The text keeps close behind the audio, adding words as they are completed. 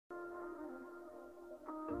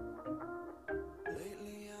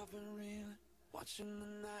Watching the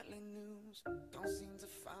nightly news, don't seem to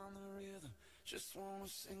find the rhythm. Just wanna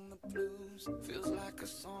sing the blues. Feels like a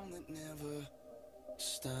song that never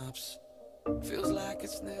stops. Feels like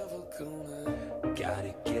it's never gonna.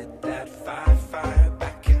 Gotta get that fire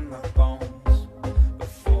back in my bones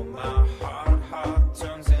before my heart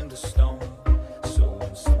turns into stone. So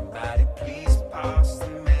when somebody please pass the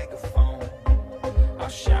megaphone, I'll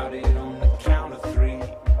shout it on the count of three. 1,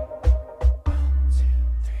 2,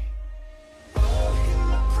 3. Oh, in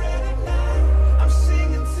my prayer tonight, I'm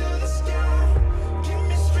singing to the sky. Give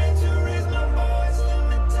me strength to raise my voice, let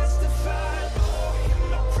me testify. Oh, in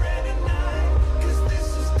my prayer tonight, 'cause this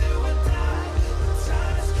is do or die. The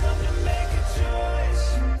time has come to make a choice,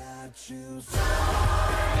 and I choose.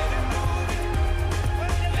 Let it move it.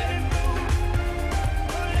 Let it move it.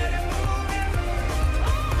 Let it move it.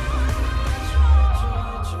 Joy,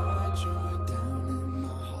 joy, joy, down in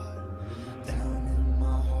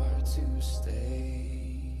my heart to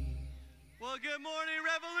stay. Well, good morning,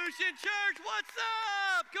 Revolution Church. What's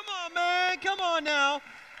up? Come on, man. Come on now.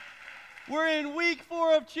 We're in week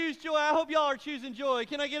 4 of Choose Joy. I hope y'all are choosing joy.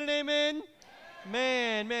 Can I get an amen?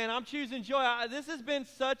 Man, I'm choosing joy. This has been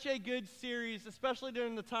such a good series, especially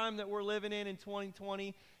during the time that we're living in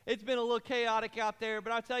 2020. It's been a little chaotic out there,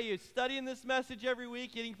 but I tell you, studying this message every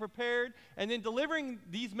week, getting prepared, and then delivering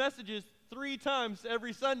these messages 3 times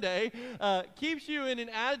every Sunday keeps you in an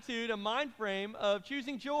attitude, a mind frame of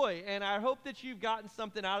choosing joy. And I hope that you've gotten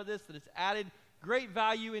something out of this that has added great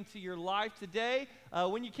value into your life today.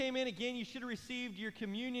 When you came in, again, you should have received your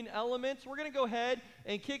communion elements. We're going to go ahead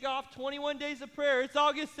and kick off 21 days of prayer. It's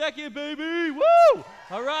August 2nd, baby. Woo!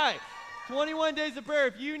 All right. 21 days of prayer.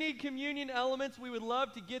 If you need communion elements, we would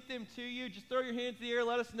love to get them to you. Just throw your hands in the air.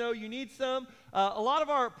 Let us know you need some. A lot of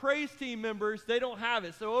our praise team members, they don't have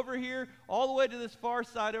it. So over here, all the way to this far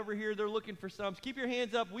side over here, they're looking for some. So keep your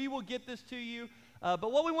hands up. We will get this to you.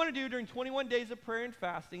 But what we want to do during 21 days of prayer and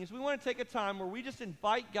fasting is we want to take a time where we just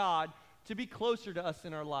invite God to be closer to us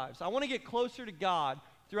in our lives. I want to get closer to God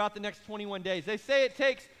throughout the next 21 days. They say it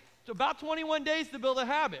takes about 21 days to build a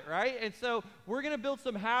habit, right? And so we're going to build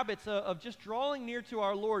some habits of just drawing near to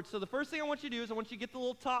our Lord. So the first thing I want you to do is I want you to get the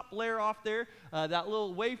little top layer off there, that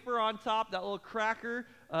little wafer on top, that little cracker.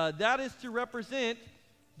 That is to represent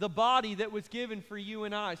the body that was given for you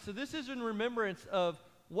and I. So this is in remembrance of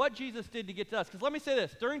what Jesus did to get to us. Because let me say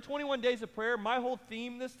this, during 21 days of prayer, my whole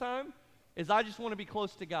theme this time is I just want to be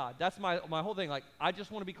close to God. That's my whole thing, like I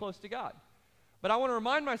just want to be close to God. But I want to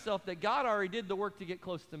remind myself that God already did the work to get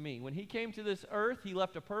close to me. When he came to this earth, he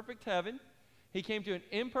left a perfect heaven. He came to an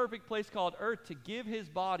imperfect place called earth to give his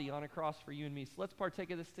body on a cross for you and me. So let's partake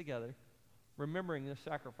of this together, remembering this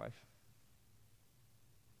sacrifice.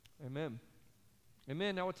 Amen.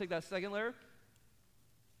 Amen. Now we'll take that second layer.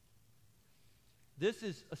 This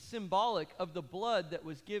is a symbolic of the blood that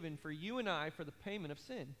was given for you and I for the payment of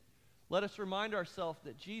sin. Let us remind ourselves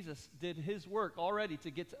that Jesus did his work already to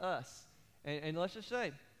get to us. And let's just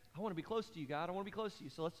say, I want to be close to you, God. I want to be close to you.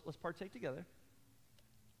 So let's partake together.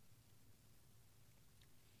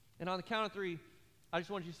 And on the count of 3, I just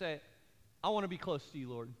want you to say, I want to be close to you,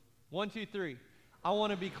 Lord. 1, 2, 3. I want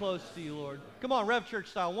to be close to you, Lord. Come on, Rev Church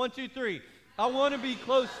style. 1, 2, 3. I want to be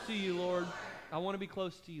close to you, Lord. I want to be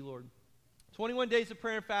close to you, Lord. 21 days of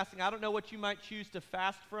prayer and fasting. I don't know what you might choose to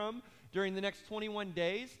fast from during the next 21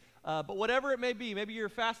 days, but whatever it may be, maybe you're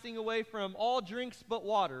fasting away from all drinks but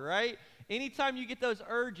water, right? Anytime you get those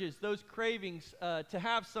urges, those cravings to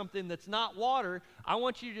have something that's not water, I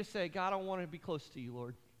want you to just say, God, I want to be close to you,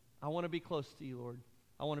 Lord. I want to be close to you, Lord.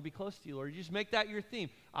 I want to be close to you, Lord. You just make that your theme.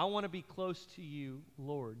 I want to be close to you,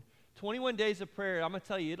 Lord. 21 days of prayer, I'm going to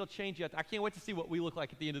tell you, it'll change you. I can't wait to see what we look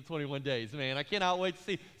like at the end of 21 days, man. I cannot wait to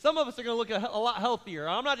see. Some of us are going to look a lot healthier.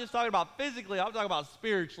 I'm not just talking about physically, I'm talking about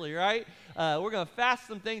spiritually, right? We're going to fast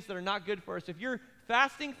some things that are not good for us. If you're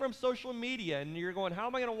fasting from social media and you're going, how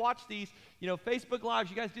am I going to watch these, Facebook Lives?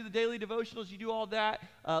 You guys do the daily devotionals, you do all that.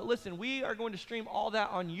 Listen, we are going to stream all that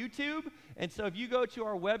on YouTube. And so if you go to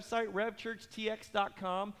our website,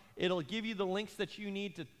 revchurchtx.com, it'll give you the links that you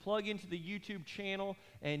need to plug into the YouTube channel,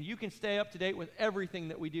 and you can stay up to date with everything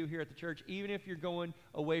that we do here at the church, even if you're going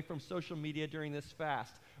away from social media during this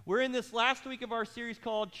fast. We're in this last week of our series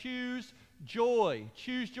called Choose Joy.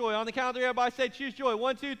 Choose Joy. On the count of 3, everybody say choose joy.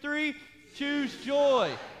 1, 2, 3. Choose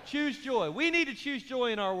joy. Choose joy. We need to choose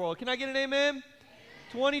joy in our world. Can I get an amen?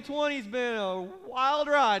 2020's been a wild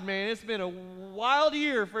ride, man. It's been a wild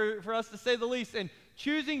year for us to say the least. And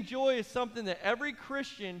choosing joy is something that every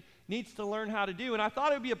Christian needs to learn how to do. And I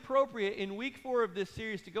thought it would be appropriate in week 4 of this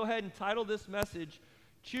series to go ahead and title this message,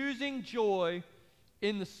 Choosing Joy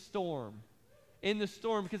in the Storm. in the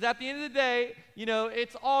storm, because at the end of the day, you know,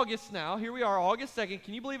 it's August now. Here we are, August 2nd.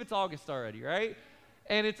 Can you believe it's August already, right?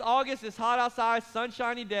 And it's August, it's hot outside,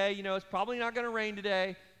 sunshiny day. You know, it's probably not going to rain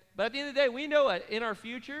today. But at the end of the day, we know it. In our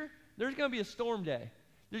future, there's going to be a storm day.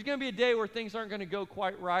 There's going to be a day where things aren't going to go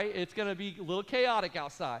quite right. It's going to be a little chaotic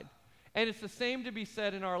outside. And it's the same to be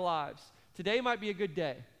said in our lives. Today might be a good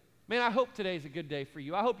day. Man, I hope today's a good day for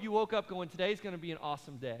you. I hope you woke up going, today's going to be an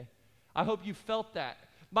awesome day. I hope you felt that.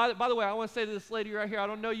 By the way, I want to say to this lady right here, I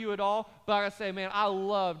don't know you at all, but I got to say, man, I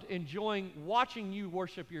loved watching you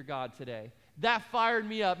worship your God today. That fired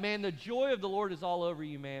me up. Man, the joy of the Lord is all over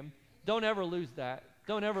you, man. Don't ever lose that.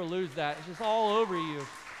 Don't ever lose that. It's just all over you.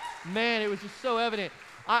 Man, it was just so evident.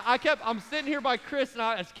 I'm sitting here by Chris, and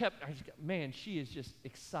I just kept, man, she is just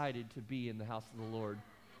excited to be in the house of the Lord.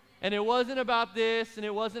 And it wasn't about this, and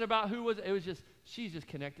it wasn't about it was just, she's just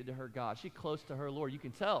connected to her God. She's close to her Lord. You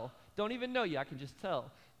can tell. Don't even know you, I can just tell.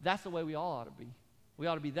 That's the way we all ought to be. We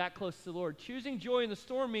ought to be that close to the Lord. Choosing joy in the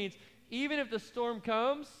storm means even if the storm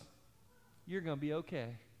comes, you're going to be okay.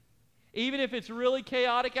 Even if it's really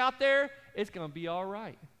chaotic out there, it's going to be all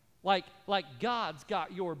right. Like God's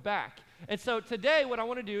got your back. And so today what I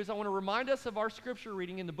want to do is I want to remind us of our scripture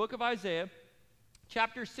reading in the book of Isaiah,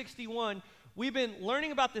 chapter 61. We've been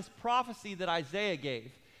learning about this prophecy that Isaiah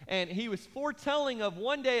gave. And he was foretelling of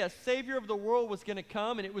one day a Savior of the world was going to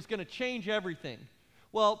come, and it was going to change everything.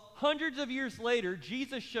 Well, hundreds of years later,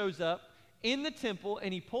 Jesus shows up in the temple,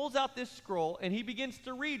 and he pulls out this scroll, and he begins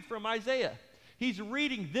to read from Isaiah. He's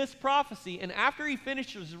reading this prophecy, and after he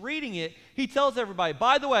finishes reading it, he tells everybody,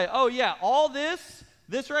 by the way, oh yeah, all this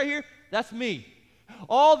right here, that's me.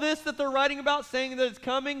 All this that they're writing about, saying that it's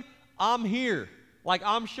coming, I'm here. Like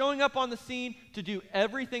I'm showing up on the scene to do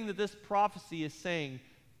everything that this prophecy is saying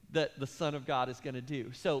that the Son of God is going to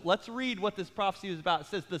do. So let's read what this prophecy is about. It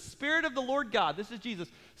says, the Spirit of the Lord God, this is Jesus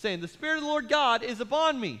saying, the Spirit of the Lord God is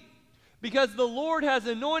upon me, because the Lord has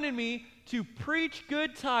anointed me to preach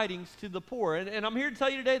good tidings to the poor. And I'm here to tell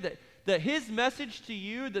you today that his message to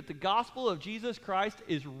you, that the gospel of Jesus Christ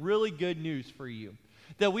is really good news for you.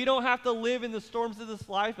 That we don't have to live in the storms of this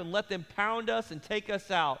life and let them pound us and take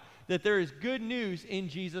us out. That there is good news in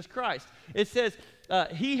Jesus Christ. It says,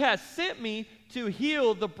 he has sent me to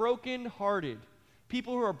heal the brokenhearted.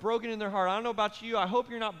 People who are broken in their heart. I don't know about you. I hope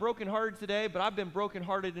you're not brokenhearted today, but I've been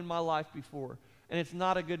brokenhearted in my life before. And it's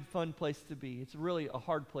not a good, fun place to be. It's really a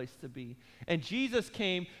hard place to be. And Jesus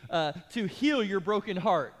came to heal your broken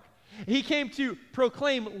heart. He came to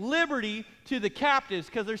proclaim liberty to the captives,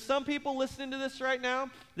 because there's some people listening to this right now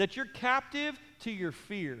that you're captive to your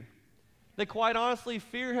fear. That quite honestly,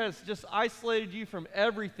 fear has just isolated you from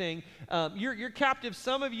everything. You're captive,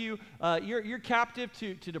 some of you, you're captive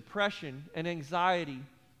to depression and anxiety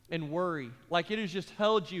and worry. Like it has just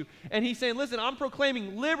held you. And he's saying, listen, I'm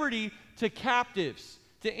proclaiming liberty to captives,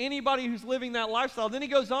 to anybody who's living that lifestyle. Then he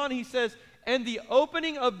goes on, he says, and the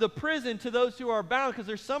opening of the prison to those who are bound, because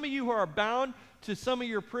there's some of you who are bound to some of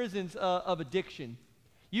your prisons of addiction.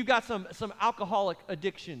 You've got some alcoholic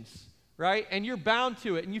addictions, right? And you're bound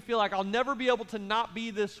to it, and you feel like, I'll never be able to not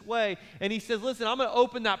be this way. And he says, listen, I'm going to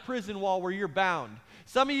open that prison wall where you're bound.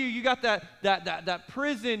 Some of you got that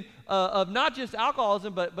prison of not just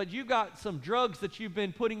alcoholism, but you got some drugs that you've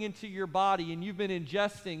been putting into your body and you've been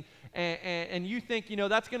ingesting, and you think, you know,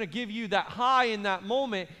 that's going to give you that high in that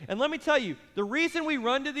moment. And let me tell you, the reason we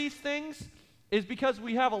run to these things is because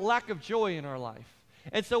we have a lack of joy in our life.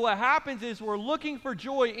 And so what happens is we're looking for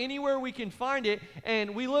joy anywhere we can find it,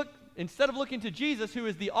 and we look, instead of looking to Jesus, who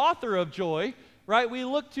is the author of joy, right, we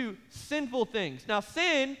look to sinful things. Now,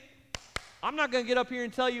 sin, I'm not going to get up here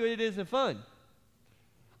and tell you it isn't fun.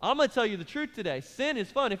 I'm going to tell you the truth today. Sin is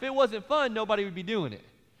fun. If it wasn't fun, nobody would be doing it.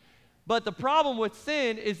 But the problem with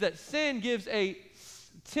sin is that sin gives a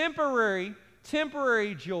temporary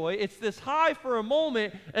joy. It's this high for a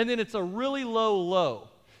moment, and then it's a really low.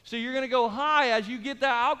 So you're going to go high as you get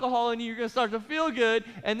that alcohol, and you're going to start to feel good.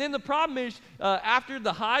 And then the problem is, after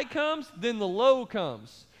the high comes, then the low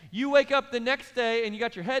comes. You wake up the next day, and you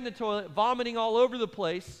got your head in the toilet, vomiting all over the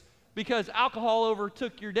place because alcohol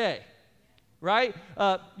overtook your day, right?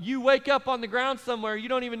 You wake up on the ground somewhere. You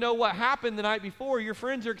don't even know what happened the night before. Your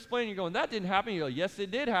friends are explaining. You're going, that didn't happen. You go, yes,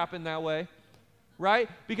 it did happen that way, right?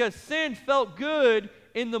 Because sin felt good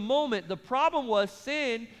in the moment. The problem was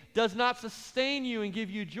sin does not sustain you and give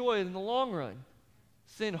you joy in the long run.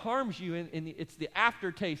 Sin harms you, and it's the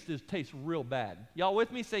aftertaste that tastes real bad. Y'all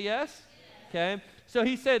with me? Say yes? Okay. So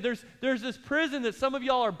he said there's this prison that some of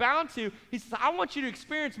y'all are bound to. He says, I want you to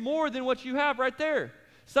experience more than what you have right there.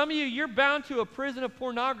 Some of you, you're bound to a prison of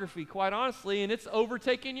pornography, quite honestly, and it's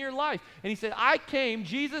overtaking your life. And he said,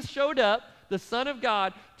 Jesus showed up the Son of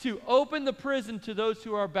God, to open the prison to those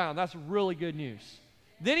who are bound. That's really good news.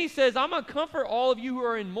 Then he says, I'm going to comfort all of you who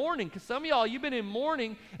are in mourning, because some of y'all, you've been in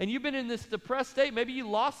mourning, and you've been in this depressed state. Maybe you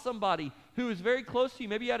lost somebody who was very close to you.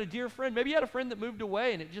 Maybe you had a dear friend. Maybe you had a friend that moved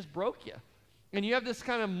away, and it just broke you. And you have this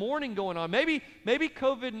kind of mourning going on. Maybe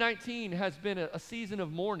COVID-19 has been a season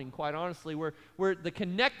of mourning, quite honestly, where the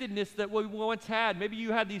connectedness that we once had, maybe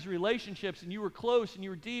you had these relationships, and you were close, and you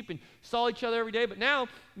were deep, and saw each other every day. But now,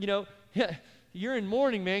 you're in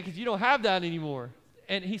mourning, man, because you don't have that anymore.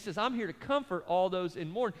 And he says, I'm here to comfort all those in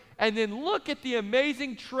mourning. And then look at the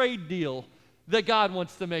amazing trade deal that God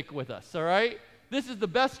wants to make with us, all right? This is the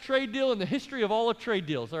best trade deal in the history of all of trade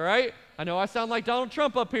deals, all right? I know I sound like Donald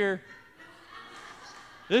Trump up here.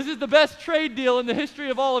 This is the best trade deal in the history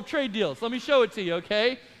of all of trade deals. Let me show it to you,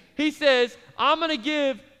 okay? He says, I'm going to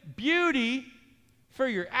give beauty for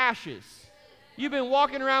your ashes. You've been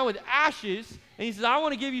walking around with ashes, and he says, I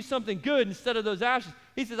want to give you something good instead of those ashes.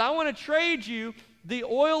 He says, I want to trade you the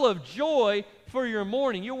oil of joy for your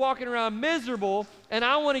mourning. You're walking around miserable, and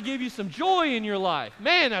I want to give you some joy in your life.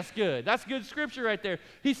 Man, that's good. That's good scripture right there.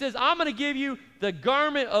 He says, I'm going to give you the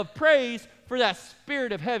garment of praise for that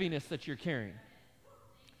spirit of heaviness that you're carrying.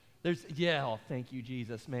 Thank you,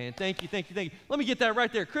 Jesus, man. Thank you. Let me get that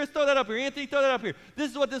right there. Chris, throw that up here. Anthony, throw that up here.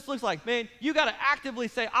 This is what this looks like, man. You got to actively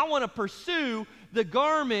say, I want to pursue the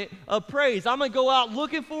garment of praise. I'm going to go out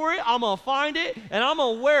looking for it. I'm going to find it, and I'm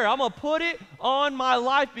going to wear it. I'm going to put it on my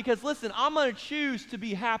life because, listen, I'm going to choose to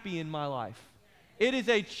be happy in my life. It is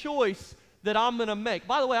a choice that I'm going to make.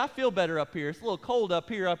 By the way, I feel better up here. It's a little cold up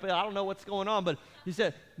here. I don't know what's going on, but he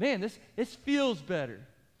said, man, this feels better.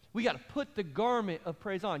 We got to put the garment of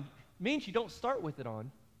praise on. It means you don't start with it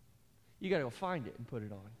on. You got to go find it and put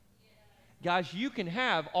it on. Guys, you can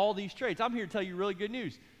have all these traits. I'm here to tell you really good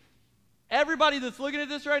news. Everybody that's looking at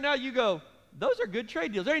this right now, you go, those are good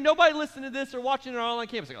trade deals. There ain't nobody listening to this or watching it on online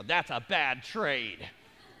campus. They go, that's a bad trade.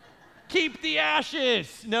 Keep the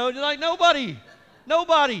ashes. No, like nobody,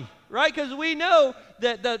 right? Because we know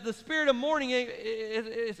that the spirit of mourning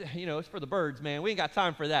is it's for the birds, man. We ain't got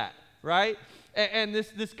time for that, right? And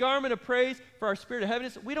this garment of praise for our spirit of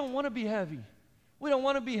heaviness, we don't want to be heavy. We don't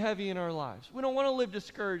want to be heavy in our lives. We don't want to live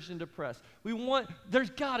discouraged and depressed.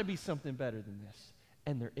 There's got to be something better than this.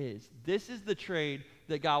 And there is. This is the trade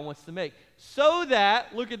that God wants to make. So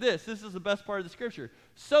that, look at this is the best part of the scripture,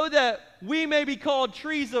 so that we may be called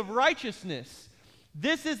trees of righteousness.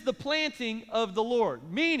 This is the planting of the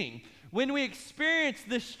Lord. Meaning, when we experience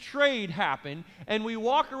this trade happen and we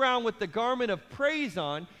walk around with the garment of praise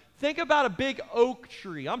on, think about a big oak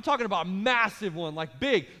tree. I'm talking about a massive one, like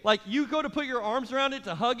big. Like you go to put your arms around it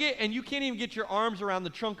to hug it, and you can't even get your arms around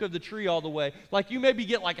the trunk of the tree all the way. Like you maybe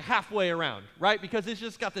get like halfway around, right? Because it's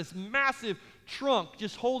just got this massive trunk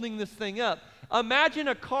just holding this thing up. Imagine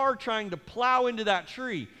a car trying to plow into that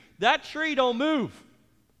tree. That tree don't move.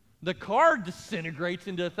 The car disintegrates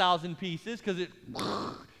into 1,000 pieces because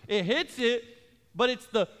it hits it, but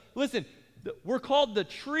we're called the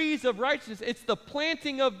trees of righteousness. It's the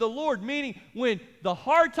planting of the Lord, meaning when the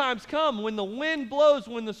hard times come, when the wind blows,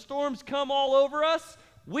 when the storms come all over us,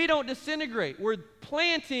 we don't disintegrate. We're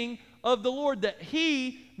planting of the Lord that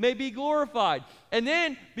He may be glorified. And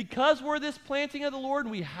then because we're this planting of the Lord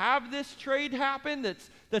and we have this trade happen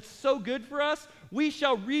that's so good for us, we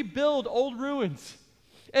shall rebuild old ruins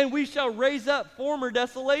and we shall raise up former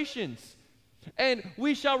desolations. And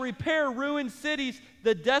we shall repair ruined cities,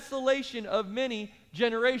 the desolation of many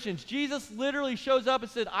generations. Jesus literally shows up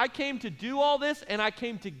and said, I came to do all this, and I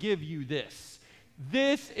came to give you this.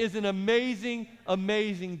 This is an amazing,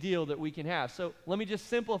 amazing deal that we can have. So let me just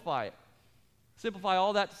simplify it. Simplify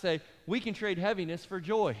all that to say, we can trade heaviness for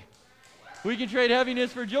joy. We can trade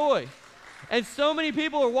heaviness for joy. And so many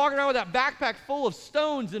people are walking around with that backpack full of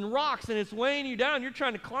stones and rocks, and it's weighing you down. You're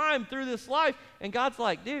trying to climb through this life, and God's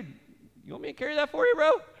like, dude, you want me to carry that for you,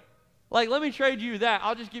 bro? Like, let me trade you that.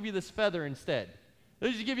 I'll just give you this feather instead. Let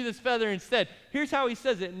me just give you this feather instead. Here's how He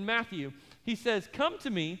says it in Matthew. He says, come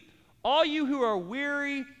to me, all you who are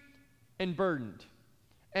weary and burdened.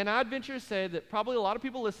 And I'd venture to say that probably a lot of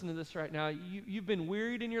people listening to this right now, you've been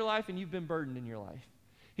wearied in your life and you've been burdened in your life.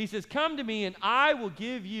 He says, come to me and I will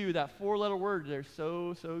give you, that four-letter word there,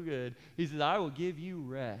 so good. He says, I will give you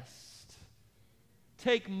rest.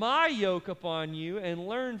 Take my yoke upon you and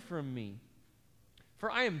learn from me. For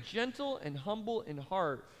I am gentle and humble in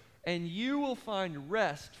heart, and you will find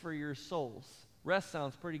rest for your souls. Rest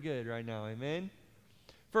sounds pretty good right now, amen?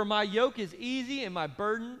 For my yoke is easy and my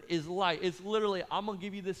burden is light. It's literally, I'm going to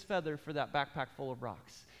give you this feather for that backpack full of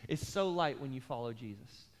rocks. It's so light when you follow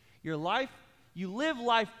Jesus. Your life, you live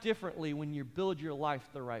life differently when you build your life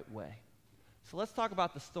the right way. So let's talk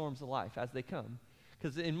about the storms of life as they come.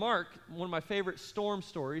 Because in Mark, one of my favorite storm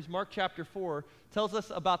stories, Mark chapter 4, tells us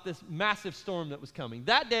about this massive storm that was coming.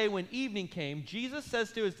 That day when evening came, Jesus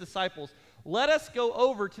says to his disciples, let us go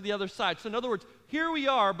over to the other side. So in other words, here we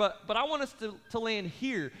are, but I want us to land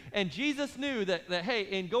here. And Jesus knew that, hey,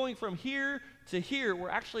 in going from here to here, we're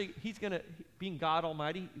actually, he's going to, being God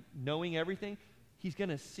Almighty, knowing everything, he's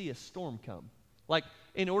going to see a storm come. Like,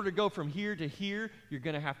 in order to go from here to here, you're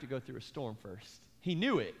going to have to go through a storm first. He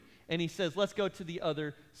knew it. And he says, let's go to the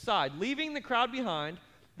other side. Leaving the crowd behind,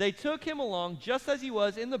 they took him along just as he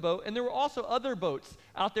was in the boat, and there were also other boats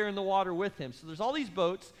out there in the water with him. So there's all these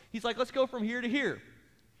boats. He's like, let's go from here to here.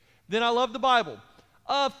 Then I love the Bible.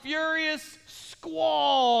 A furious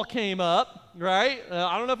squall came up, right?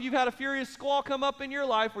 I don't know if you've had a furious squall come up in your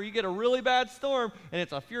life where you get a really bad storm, and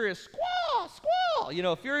it's a furious squall. You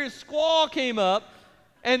know, a furious squall came up.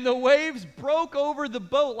 And the waves broke over the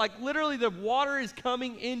boat. Like, literally, the water is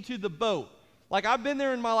coming into the boat. Like, I've been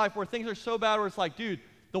there in my life where things are so bad where it's like, dude,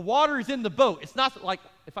 the water is in the boat. It's not like,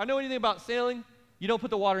 if I know anything about sailing, you don't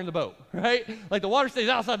put the water in the boat, right? Like, the water stays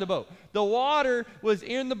outside the boat. The water was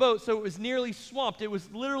in the boat, so it was nearly swamped. It was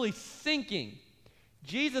literally sinking.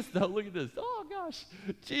 Jesus, though, look at this. Oh, gosh.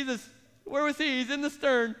 Jesus, where was he? He's in the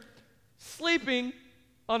stern, sleeping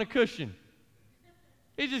on a cushion.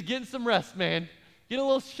 He's just getting some rest, man. Get a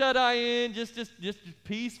little shut-eye in, just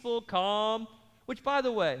peaceful, calm. Which, by the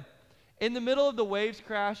way, in the middle of the waves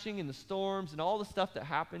crashing and the storms and all the stuff that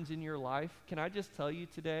happens in your life, can I just tell you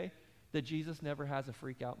today that Jesus never has a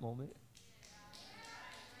freak-out moment?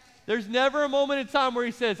 There's never a moment in time where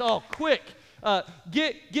he says, oh, quick,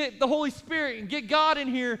 get the Holy Spirit and get God in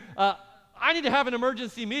here. I need to have an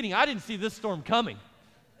emergency meeting. I didn't see this storm coming.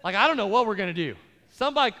 Like, I don't know what we're going to do.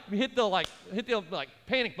 Somebody hit the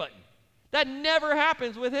panic button. That never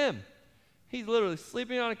happens with him. He's literally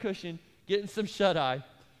sleeping on a cushion, getting some shut-eye.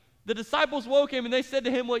 The disciples woke him, and they said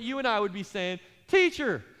to him what you and I would be saying,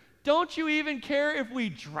 Teacher, don't you even care if we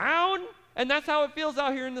drown? And that's how it feels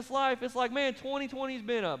out here in this life. It's like, man, 2020's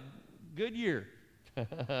been a good year.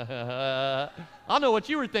 I know what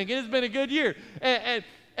you were thinking. It's been a good year. And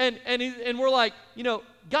we're like, you know,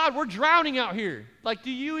 God, we're drowning out here. Like, do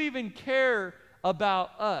you even care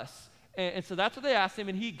about us? And so that's what they asked him,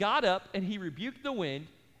 and he got up, and he rebuked the wind,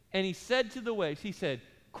 and he said to the waves, he said,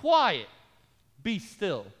 quiet, be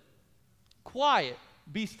still. Quiet,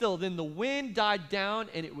 be still. Then the wind died down,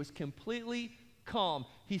 and it was completely calm.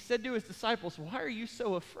 He said to his disciples, why are you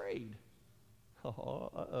so afraid?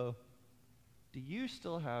 Do you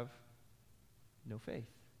still have no faith?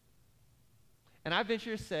 And I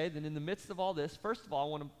venture to say that in the midst of all this, first of all,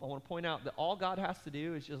 I want to point out that all God has to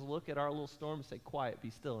do is just look at our little storm and say, quiet, be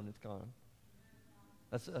still, and it's gone.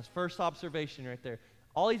 That's first observation right there.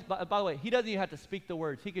 By the way, he doesn't even have to speak the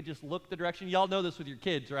words. He could just look the direction. Y'all know this with your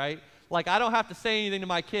kids, right? Like, I don't have to say anything to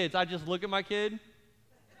my kids. I just look at my kid,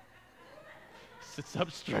 sits up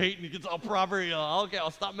straight, and he gets all proper. You know, okay, I'll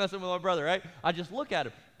stop messing with my brother, right? I just look at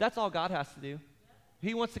him. That's all God has to do.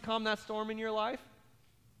 He wants to calm that storm in your life.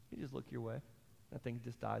 You just look your way. That thing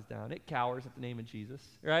just dies down. It cowers at the name of Jesus,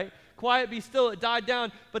 right? Quiet, be still, it died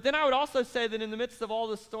down. But then I would also say that in the midst of all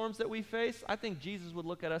the storms that we face, I think Jesus would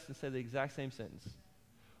look at us and say the exact same sentence.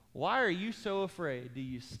 Why are you so afraid? Do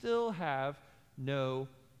you still have no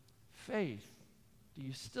faith? Do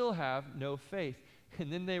you still have no faith?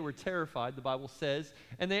 And then they were terrified, the Bible says,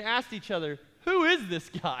 and they asked each other, who is this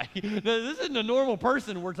guy? Now, this isn't a normal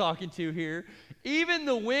person we're talking to here. Even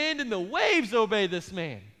the wind and the waves obey this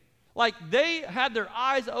man. Like, they had their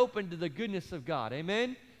eyes open to the goodness of God.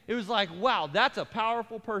 Amen? It was like, wow, that's a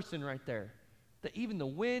powerful person right there. That even the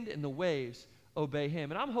wind and the waves obey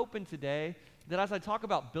him. And I'm hoping today that as I talk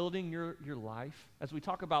about building your life, as we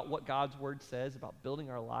talk about what God's word says about building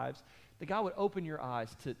our lives, that God would open your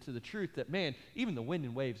eyes to the truth that, man, even the wind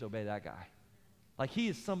and waves obey that guy. Like, he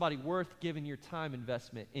is somebody worth giving your time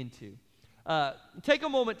investment into. Take a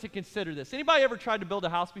moment to consider this. Anybody ever tried to build a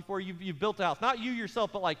house before? You've built a house. Not you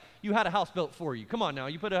yourself, but like you had a house built for you. Come on now.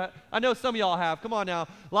 I know some of y'all have. Come on now.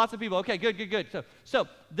 Lots of people. Okay, good. So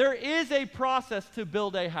there is a process to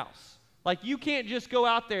build a house. Like, you can't just go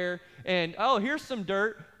out there and, oh, here's some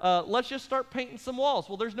dirt. Let's just start painting some walls.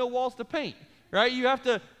 Well, there's no walls to paint. Right? You have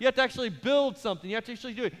to actually build something. You have to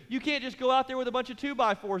actually do it. You can't just go out there with a bunch of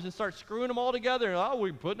 2x4s and start screwing them all together. Oh,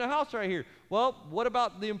 we're putting a house right here. Well, what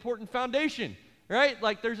about the important foundation? Right?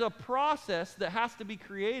 Like, there's a process that has to be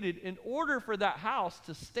created in order for that house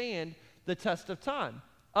to stand the test of time.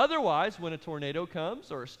 Otherwise, when a tornado comes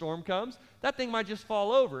or a storm comes, that thing might just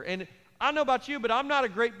fall over. And I don't know about you, but I'm not a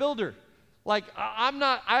great builder. Like, I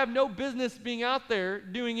have no business being out there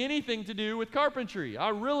doing anything to do with carpentry. I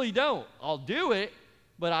really don't. I'll do it,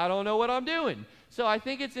 but I don't know what I'm doing. So I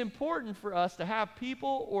think it's important for us to have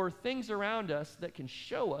people or things around us that can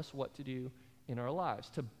show us what to do in our lives,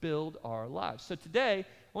 to build our lives. So today, I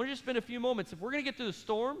want to just spend a few moments. If we're going to get through the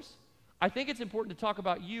storms, I think it's important to talk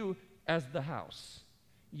about you as the house.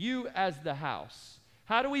 You as the house.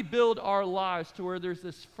 How do we build our lives to where there's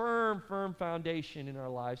this firm foundation in our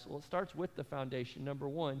lives? Well, it starts with the foundation. Number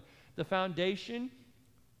one, the foundation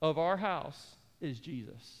of our house is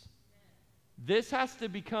Jesus. This has to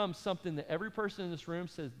become something that every person in this room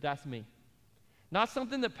says, that's me. Not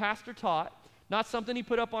something that pastor taught, not something he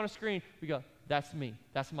put up on a screen. We go, that's me.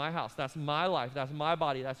 That's my house. That's my life. That's my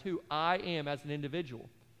body. That's who I am as an individual.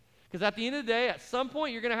 Because at the end of the day, at some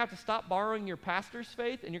point, you're going to have to stop borrowing your pastor's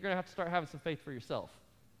faith, and you're going to have to start having some faith for yourself.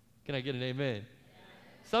 Can I get an amen?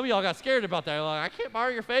 Some of y'all got scared about that. You're like, I can't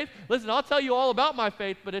borrow your faith. Listen, I'll tell you all about my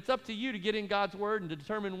faith, but it's up to you to get in God's word and to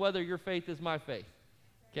determine whether your faith is my faith.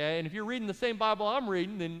 Okay? And if you're reading the same Bible I'm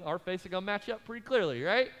reading, then our faiths are going to match up pretty clearly,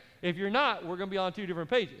 right? If you're not, we're going to be on two different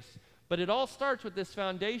pages. But it all starts with this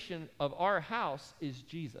foundation of our house is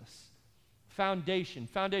Jesus. Foundation.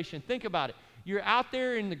 Think about it. You're out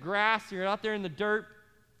there in the grass, you're out there in the dirt.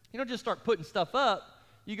 You don't just start putting stuff up.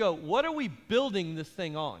 You go, what are we building this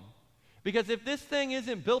thing on? Because if this thing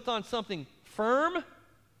isn't built on something firm,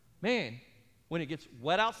 man, when it gets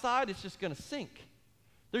wet outside, it's just going to sink.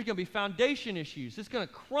 There's going to be foundation issues. It's going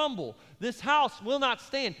to crumble. This house will not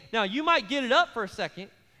stand. Now, you might get it up for a second,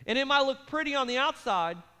 and it might look pretty on the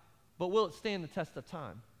outside, but will it stand the test of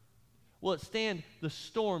time? Will it stand the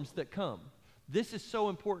storms that come? This is so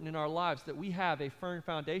important in our lives that we have a firm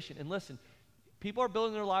foundation. And listen, people are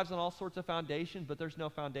building their lives on all sorts of foundation, but there's no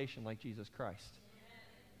foundation like Jesus Christ.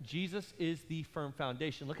 Jesus is the firm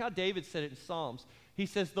foundation. Look how David said it in Psalms. He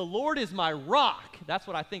says, the Lord is my rock. That's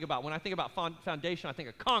what I think about. When I think about foundation, I think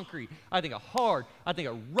of concrete. I think of hard. I think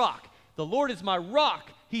of rock. The Lord is my rock.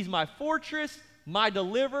 He's my fortress, my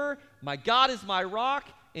deliverer. My God is my rock,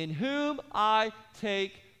 in whom I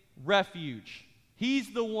take refuge.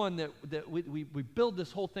 He's the one that we build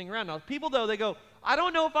this whole thing around. Now, people, though, they go, I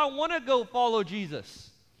don't know if I want to go follow Jesus.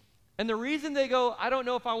 And the reason they go, I don't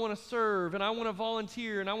know if I want to serve, and I want to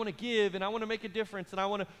volunteer, and I want to give, and I want to make a difference, and I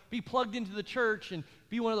want to be plugged into the church and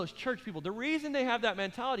be one of those church people. The reason they have that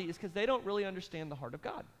mentality is because they don't really understand the heart of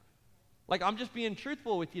God. Like, I'm just being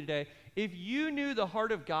truthful with you today. If you knew the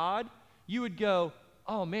heart of God, you would go,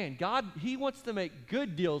 oh man, God, he wants to make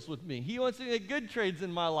good deals with me. He wants to make good trades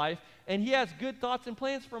in my life, and he has good thoughts and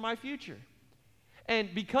plans for my future. And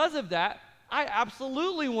because of that, I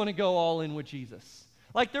absolutely want to go all in with Jesus.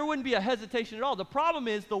 Like, there wouldn't be a hesitation at all. The problem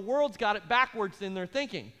is the world's got it backwards in their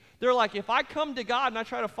thinking. They're like, if I come to God and I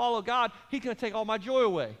try to follow God, he's going to take all my joy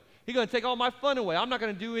away. He's going to take all my fun away. I'm not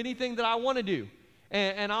going to do anything that I want to do.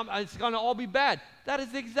 And it's going to all be bad. That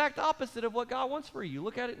is the exact opposite of what God wants for you.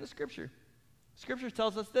 Look at it in the Scripture. Scripture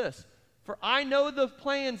tells us this. For I know the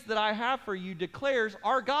plans that I have for you, declares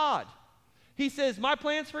our God. He says, my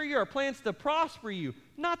plans for you are plans to prosper you,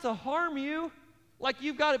 not to harm you. Like,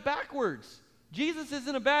 you've got it backwards. Jesus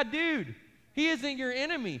isn't a bad dude. He isn't your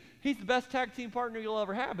enemy. He's the best tag team partner you'll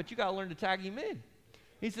ever have, but you got to learn to tag him in.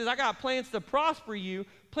 He says, I got plans to prosper you,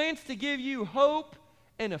 plans to give you hope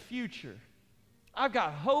and a future. I've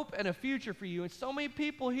got hope and a future for you. And so many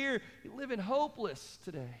people here living hopeless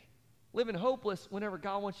today. Living hopeless whenever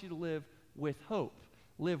God wants you to live with hope.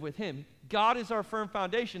 Live with him. God is our firm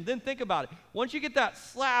foundation. Then think about it. Once you get that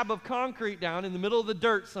slab of concrete down in the middle of the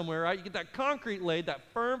dirt somewhere, right? You get that concrete laid, that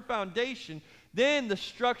firm foundation, then the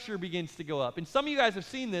structure begins to go up. And some of you guys have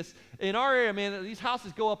seen this in our area, man. These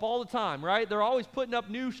houses go up all the time, right? They're always putting up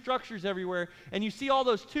new structures everywhere. And you see all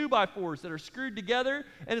those 2x4s that are screwed together.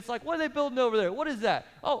 And it's like, what are they building over there? What is that?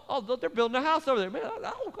 Oh, they're building a house over there. Man,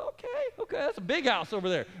 okay, that's a big house over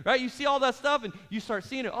there, right? You see all that stuff and you start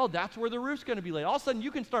seeing it. Oh, that's where the roof's going to be laid. All of a sudden,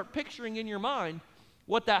 you can start picturing in your mind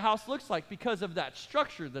what that house looks like because of that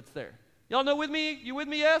structure that's there. Y'all know with me? You with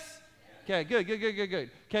me, yes? Okay, good.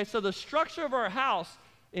 Okay, so the structure of our house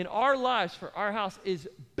in our lives for our house is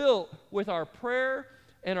built with our prayer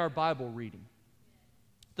and our Bible reading.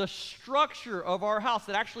 The structure of our house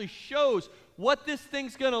that actually shows what this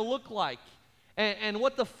thing's going to look like and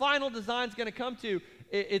what the final design is going to come to,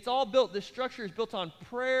 it's all built, this structure is built on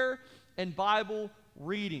prayer and Bible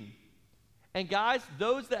reading. And guys,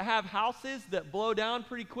 those that have houses that blow down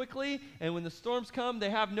pretty quickly, and when the storms come, they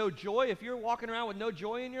have no joy. If you're walking around with no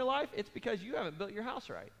joy in your life, it's because you haven't built your house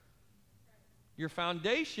right. Your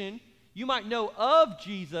foundation, you might know of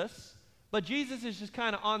Jesus, but Jesus is just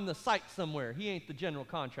kind of on the site somewhere. He ain't the general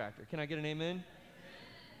contractor. Can I get an amen?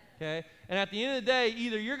 okay? And at the end of the day,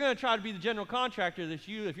 either you're going to try to be the general contractor if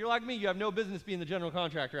you're like me, you have no business being the general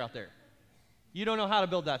contractor out there. You don't know how to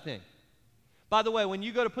build that thing. By the way, when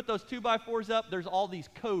you go to put those 2x4s up, there's all these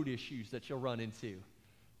code issues that you'll run into,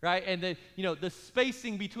 right? And then, the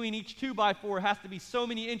spacing between each 2x4 has to be so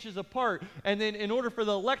many inches apart. And then in order for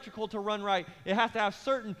the electrical to run right, it has to have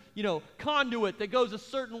certain, conduit that goes a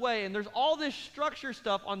certain way. And there's all this structure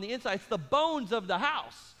stuff on the inside. It's the bones of the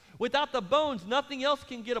house. Without the bones, nothing else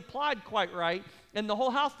can get applied quite right. And the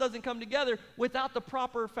whole house doesn't come together without the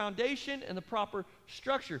proper foundation and the proper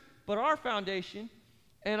structure. But our foundation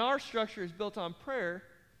and our structure is built on prayer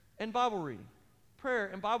and Bible reading.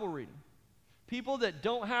 Prayer and Bible reading. People that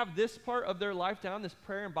don't have this part of their life down, this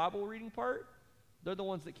prayer and Bible reading part, they're the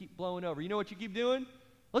ones that keep blowing over. You know what you keep doing?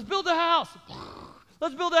 Let's build a house.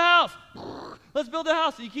 Let's build a house. Let's build a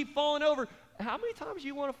house. And you keep falling over. How many times do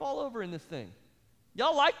you want to fall over in this thing?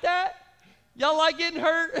 Y'all like that? Y'all like getting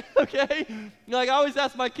hurt? Okay? I always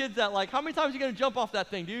ask my kids that, how many times are you going to jump off that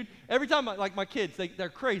thing, dude? Every time, my kids, they're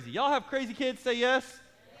crazy. Y'all have crazy kids? Say yes.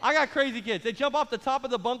 I got crazy kids. They jump off the top of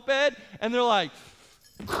the bunk bed, and they're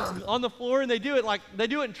on the floor, and they do it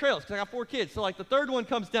in trails, because I got 4 kids. So, the third one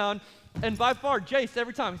comes down, and by far, Jace,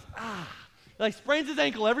 every time, he's, sprains his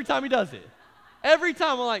ankle every time he does it. Every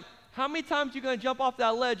time, I'm like, how many times are you going to jump off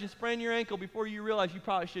that ledge and sprain your ankle before you realize you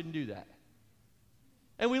probably shouldn't do that?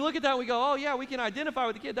 And we look at that and we go, oh, yeah, we can identify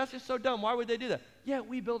with the kid. That's just so dumb. Why would they do that? Yeah,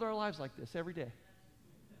 we build our lives like this every day.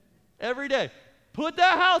 Every day. Put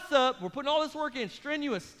that house up. We're putting all this work in,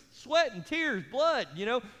 strenuous, sweat and tears, blood,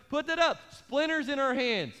 Put that up. Splinters in our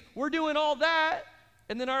hands. We're doing all that,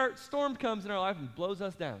 and then our storm comes in our life and blows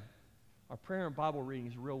us down. Our prayer and Bible reading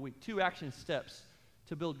is real weak. 2 action steps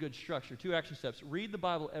to build good structure. 2 action steps. Read the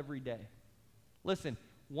Bible every day. Listen,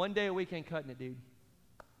 1 day a week ain't cutting it, dude.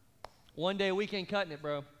 1 day a week ain't cutting it,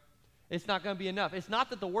 bro. It's not going to be enough. It's not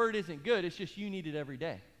that the word isn't good. It's just you need it every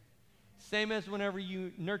day. Same as whenever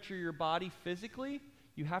you nurture your body physically,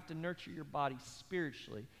 you have to nurture your body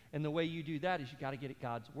spiritually. And the way you do that is you got to get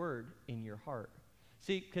God's word in your heart.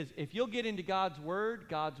 See, because if you'll get into God's word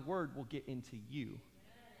will get into you.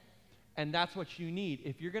 And that's what you need.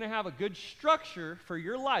 If you're going to have a good structure for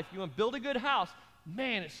your life, you want to build a good house,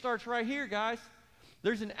 man, it starts right here, guys.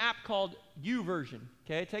 There's an app called YouVersion,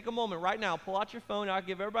 okay? Take a moment right now. Pull out your phone. I'll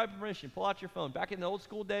give everybody permission. Pull out your phone. Back in the old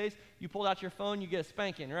school days, you pulled out your phone, you get a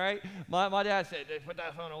spanking, right? My dad said, put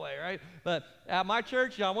that phone away, right? But at my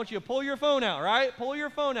church, I want you to pull your phone out, right? Pull your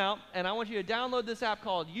phone out, and I want you to download this app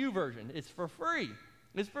called YouVersion. It's for free.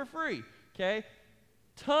 It's for free, okay?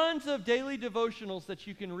 Tons of daily devotionals that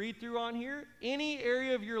you can read through on here. Any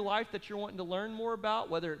area of your life that you're wanting to learn more about,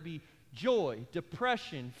 whether it be joy,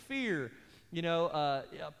 depression, fear,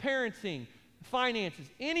 parenting, finances,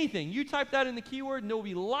 anything. You type that in the keyword, and there will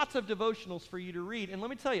be lots of devotionals for you to read. And let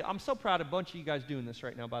me tell you, I'm so proud of a bunch of you guys doing this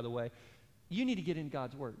right now, by the way. You need to get in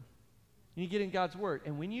God's word. You need to get in God's word.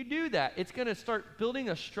 And when you do that, it's going to start building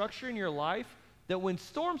a structure in your life that when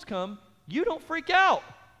storms come, you don't freak out.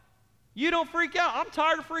 You don't freak out. I'm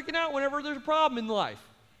tired of freaking out whenever there's a problem in life.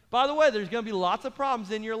 By the way, there's going to be lots of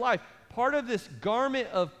problems in your life. Part of this garment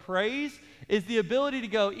of praise is the ability to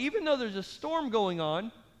go, even though there's a storm going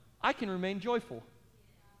on, I can remain joyful.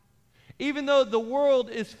 Even though the world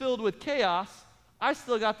is filled with chaos, I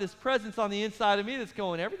still got this presence on the inside of me that's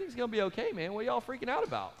going, everything's going to be okay, man. What are y'all freaking out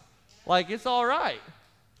about? It's all right.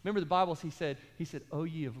 Remember the Bible, he said, oh,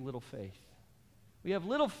 ye of little faith. We have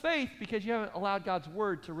little faith because you haven't allowed God's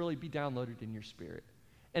word to really be downloaded in your spirit.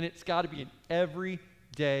 And it's got to be an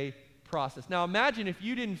everyday process. Now imagine if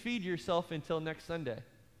you didn't feed yourself until next Sunday.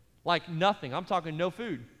 Nothing. I'm talking no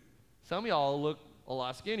food. Some of y'all look a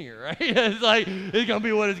lot skinnier, right? It's going to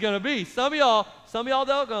be what it's going to be. Some of y'all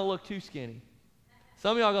though are going to look too skinny.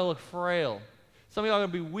 Some of y'all are going to look frail. Some of y'all are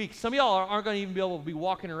going to be weak. Some of y'all aren't going to even be able to be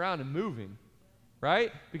walking around and moving,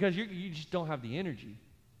 right? Because you just don't have the energy.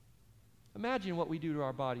 Imagine what we do to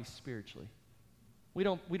our bodies spiritually. We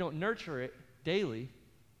don't nurture it daily,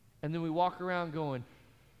 and then we walk around going,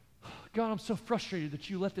 God, I'm so frustrated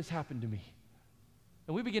that you let this happen to me.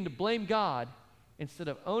 And we begin to blame God instead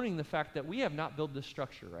of owning the fact that we have not built this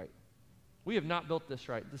structure right. We have not built this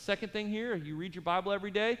right. The second thing here, you read your Bible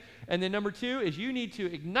every day. And then number 2 is you need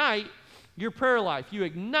to ignite your prayer life. You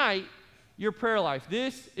ignite your prayer life.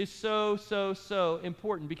 This is so, so, so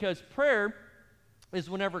important because prayer is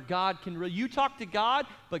whenever God can really, you talk to God,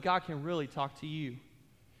 but God can really talk to you.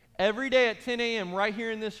 Every day at 10 a.m. right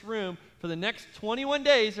here in this room for the next 21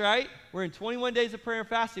 days, right? We're in 21 days of prayer and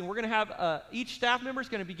fasting. We're going to have, each staff member is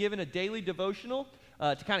going to be given a daily devotional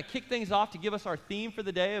to kind of kick things off, to give us our theme for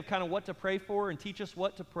the day of kind of what to pray for and teach us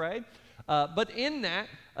what to pray. But in that,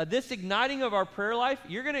 this igniting of our prayer life,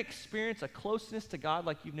 you're going to experience a closeness to God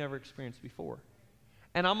like you've never experienced before.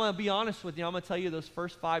 And I'm going to be honest with you. I'm going to tell you those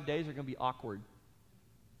first 5 days are going to be awkward.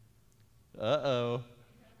 Uh-oh.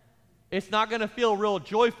 It's not going to feel real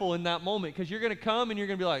joyful in that moment because you're going to come and you're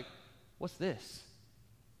going to be like, what's this?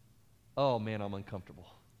 Oh, man, I'm uncomfortable.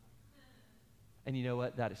 And you know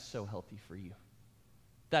what? That is so healthy for you.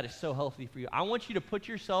 That is so healthy for you. I want you to put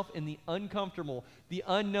yourself in the uncomfortable, the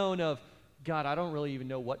unknown of, God, I don't really even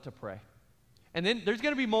know what to pray. And then there's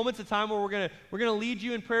going to be moments of time where we're going to lead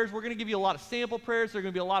you in prayers. We're going to give you a lot of sample prayers. There are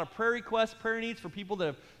going to be a lot of prayer requests, prayer needs for people that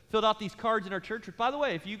have filled out these cards in our church. Which, by the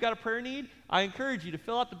way, if you've got a prayer need, I encourage you to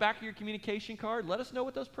fill out the back of your communication card. Let us know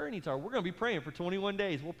what those prayer needs are. We're going to be praying for 21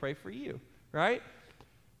 days. We'll pray for you, right?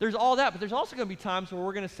 There's all that, but there's also going to be times where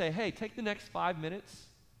we're going to say, hey, take the next 5 minutes,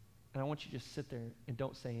 and I want you to just sit there and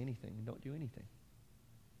don't say anything and don't do anything.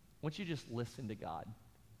 I want you to just listen to God.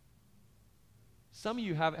 Some of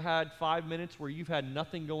you have had 5 minutes where you've had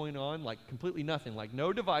nothing going on, like completely nothing, like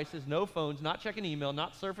no devices, no phones, not checking email,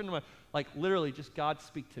 not surfing, like literally just God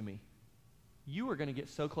speak to me. You are going to get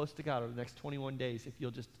so close to God over the next 21 days if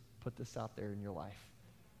you'll just put this out there in your life.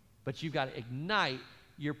 But you've got to ignite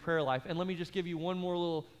your prayer life. And let me just give you one more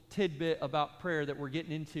little tidbit about prayer that we're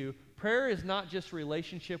getting into. Prayer is not just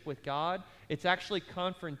relationship with God. It's actually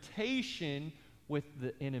confrontation with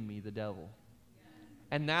the enemy, the devil.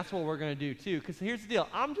 And that's what we're going to do too. Because here's the deal.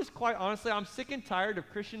 I'm just quite honestly, I'm sick and tired of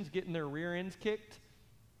Christians getting their rear ends kicked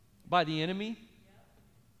by the enemy.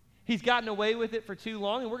 He's gotten away with it for too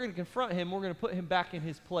long, and we're going to confront him. We're going to put him back in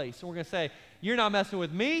his place. And we're going to say, you're not messing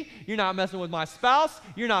with me. You're not messing with my spouse.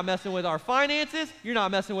 You're not messing with our finances. You're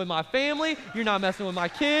not messing with my family. You're not messing with my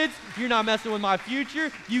kids. You're not messing with my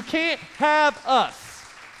future. You can't have us.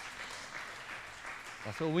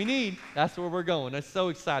 That's what we need. That's where we're going. That's so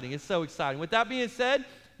exciting. It's so exciting. With that being said,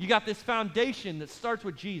 you got this foundation that starts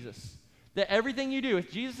with Jesus. That everything you do,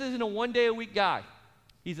 if Jesus isn't a one-day-a-week guy,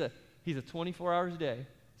 he's a 24 hours a day,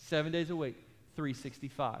 7 days a week,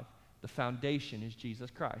 365. The foundation is Jesus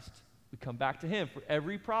Christ. We come back to him for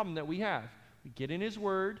every problem that we have. We get in his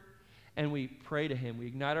word, and we pray to him. We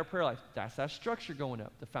ignite our prayer life. That's that structure going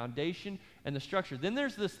up, the foundation and the structure. Then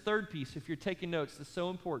there's this third piece, if you're taking notes, that's so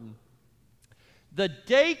important. The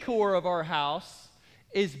decor of our house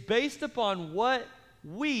is based upon what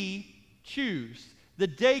we choose. The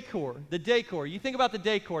decor. You think about the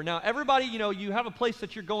decor. Now, everybody, you have a place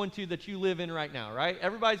that you're going to that you live in right now, right?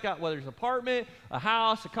 Everybody's got, whether it's an apartment, a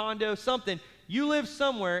house, a condo, something. You live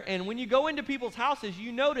somewhere, and when you go into people's houses,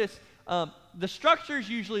 you notice the structure is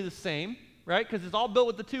usually the same, right? Because it's all built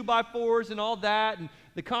with the 2x4s and all that, and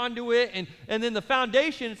the conduit, and then the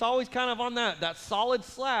foundation, it's always kind of on that solid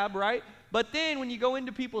slab, right? But then when you go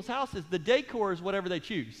into people's houses, the decor is whatever they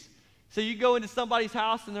choose. So you go into somebody's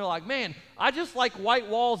house and they're like, man, I just like white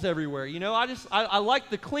walls everywhere. I like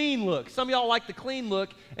the clean look. Some of y'all like the clean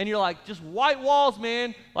look, and you're like, just white walls,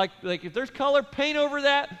 man. Like if there's color, paint over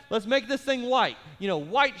that. Let's make this thing white.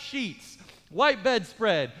 White sheets, white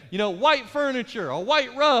bedspread, white furniture, a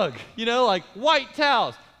white rug, like white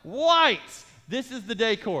towels, whites. This is the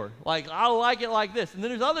decor. Like, I like it like this. And then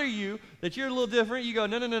there's other you that you're a little different. You go,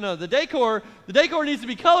 no. The decor needs to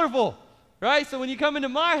be colorful, right? So when you come into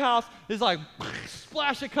my house, there's like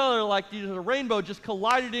splash of color, like the rainbow just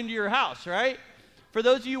collided into your house, right? For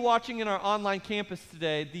those of you watching in our online campus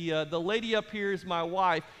today, the lady up here is my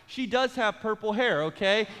wife. She does have purple hair,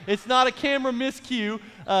 okay? It's not a camera miscue.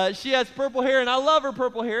 She has purple hair, and I love her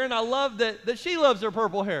purple hair, and I love that she loves her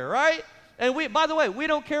purple hair, right? And by the way, we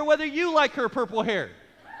don't care whether you like her purple hair.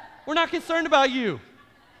 We're not concerned about you.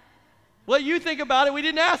 What you think about it, we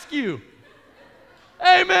didn't ask you.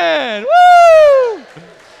 Amen. Woo!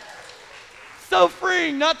 So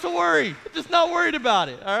freeing, not to worry. Just not worried about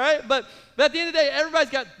it, all right? But at the end of the day, everybody's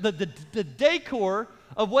got the decor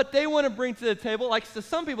of what they want to bring to the table. Like, to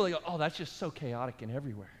some people, they go, oh, that's just so chaotic and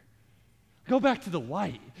everywhere. Go back to the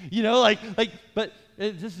white, but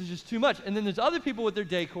this is just too much. And then there's other people with their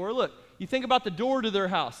decor. Look, you think about the door to their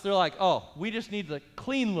house. They're like, oh, we just need the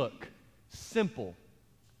clean look, simple,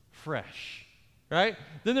 fresh, right?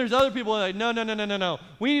 Then there's other people that are like, no.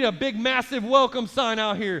 We need a big, massive welcome sign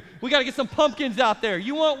out here. We got to get some pumpkins out there.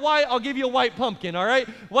 You want white? I'll give you a white pumpkin, all right?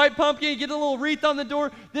 White pumpkin, get a little wreath on the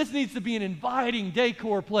door. This needs to be an inviting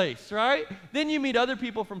decor place, right? Then you meet other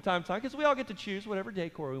people from time to time, because we all get to choose whatever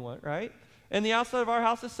decor we want, right? And the outside of our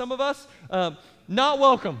houses, some of us, not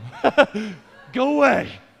welcome. Go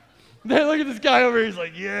away. Then look at this guy over here. He's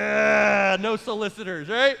like, yeah, no solicitors,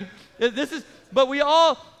 right? But we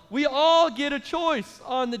all get a choice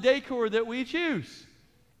on the decor that we choose.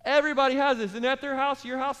 Everybody has this. And at their house,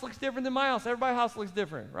 your house looks different than my house. Everybody's house looks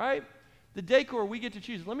different, right? The decor we get to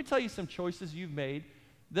choose. Let me tell you some choices you've made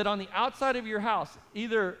that on the outside of your house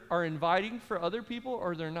either are inviting for other people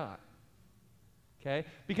or they're not. Okay?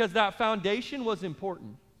 Because that foundation was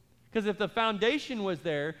important. Because if the foundation was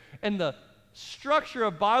there and the structure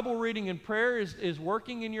of Bible reading and prayer is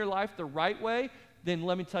working in your life the right way, then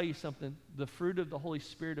let me tell you something. The fruit of the Holy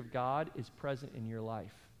Spirit of God is present in your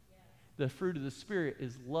life. The fruit of the Spirit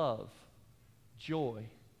is love, joy,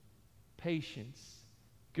 patience,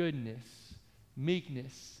 goodness,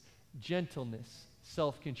 meekness, gentleness,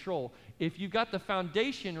 self-control. If you've got the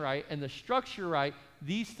foundation right and the structure right,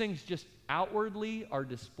 these things just outwardly are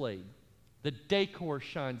displayed. The decor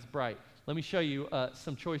shines bright. Let me show you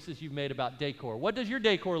some choices you've made about decor. What does your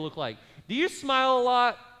decor look like? Do you smile a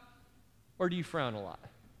lot or do you frown a lot?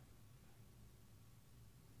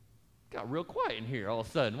 Got real quiet in here all of a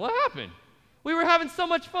sudden. What happened? We were having so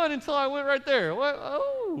much fun until I went right there. What?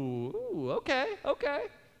 Oh, okay.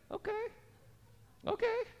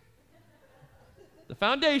 The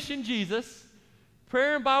foundation, Jesus,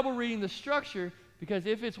 prayer and Bible reading, the structure, because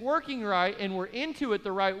if it's working right and we're into it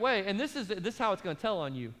the right way, and this is how it's going to tell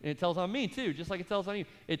on you, and it tells on me too, just like it tells on you.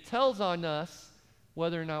 It tells on us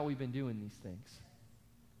whether or not we've been doing these things.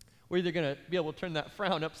 We're either going to be able to turn that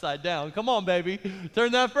frown upside down. Come on, baby.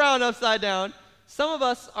 Turn that frown upside down. Some of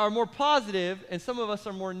us are more positive, and some of us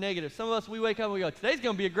are more negative. Some of us, we wake up and we go, today's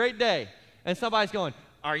going to be a great day. And somebody's going,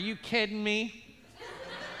 are you kidding me?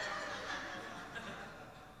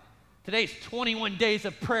 Today's 21 days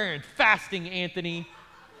of prayer and fasting, Anthony.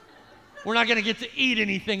 We're not going to get to eat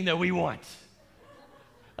anything that we want.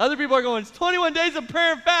 Other people are going, it's 21 days of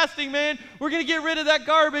prayer and fasting, man. We're going to get rid of that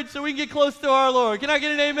garbage so we can get close to our Lord. Can I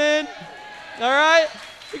get an amen? All right?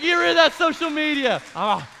 We get rid of that social media.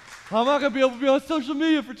 I'm not going to be able to be on social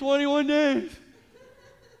media for 21 days.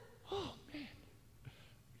 Oh, man.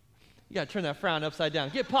 You got to turn that frown upside down.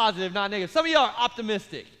 Get positive, not negative. Some of y'all are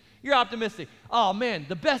optimistic. You're optimistic. Oh, man,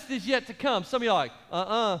 the best is yet to come. Some of y'all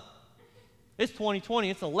are like, It's 2020.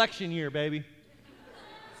 It's election year, baby.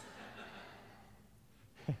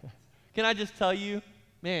 Can I just tell you,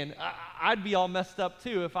 man, I'd be all messed up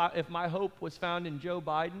too if my hope was found in Joe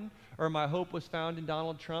Biden or my hope was found in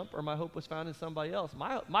Donald Trump or my hope was found in somebody else.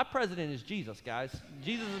 My president is Jesus, guys.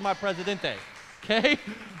 Jesus is my presidente, okay?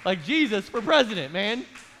 Like Jesus for president, man.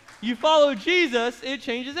 You follow Jesus, it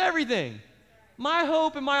changes everything. My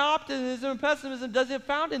hope and my optimism and pessimism doesn't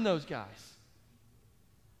found in those guys.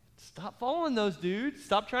 Stop following those dudes.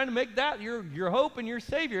 Stop trying to make that your hope and your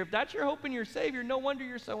Savior. If that's your hope and your Savior, no wonder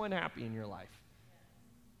you're so unhappy in your life.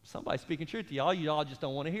 Somebody's speaking truth to y'all. Y'all just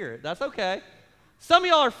don't want to hear it. That's okay. Some of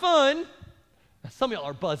y'all are fun. Some of y'all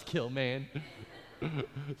are buzzkill, man. Some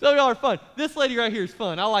of y'all are fun. This lady right here is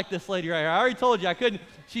fun. I like this lady right here. I already told you I couldn't.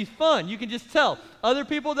 She's fun. You can just tell. Other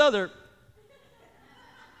people, though, they're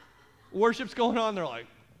worship's going on. They're like,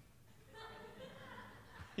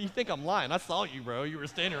 you think I'm lying? I saw you, bro. You were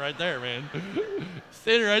standing right there, man.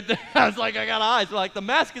 Standing right there. I was like, I got eyes. But like, the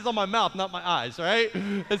mask is on my mouth, not my eyes, right?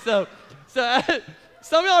 And so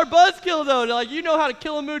some of y'all are buzzkill, though. They're like, you know how to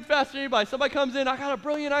kill a mood faster than anybody. Somebody comes in, I got a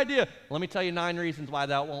brilliant idea. Let me tell you 9 reasons why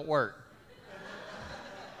that won't work.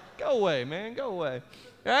 Go away, man. Go away.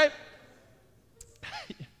 All right?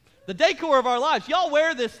 The decor of our lives. Y'all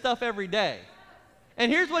wear this stuff every day.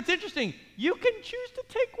 And here's what's interesting. You can choose to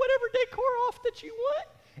take whatever decor off that you want,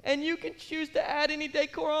 and you can choose to add any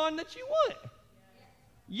decor on that you want.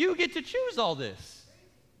 You get to choose all this.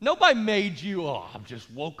 Nobody made you, I just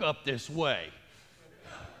woke up this way.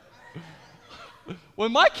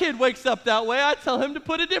 When my kid wakes up that way, I tell him to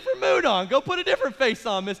put a different mood on. Go put a different face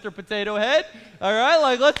on, Mr. Potato Head. All right?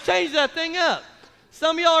 Like, let's change that thing up.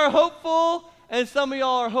 Some of y'all are hopeful, and some of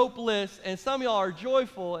y'all are hopeless, and some of y'all are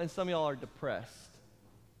joyful, and some of y'all are depressed.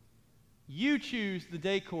 You choose the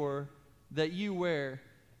decor that you wear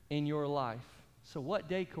in your life. So what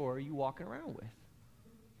decor are you walking around with?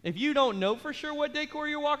 If you don't know for sure what decor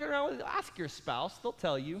you're walking around with, ask your spouse. They'll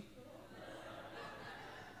tell you.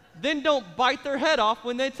 Then don't bite their head off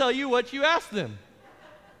when they tell you what you asked them.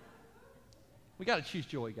 We got to choose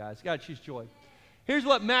joy, guys. We got to choose joy. Here's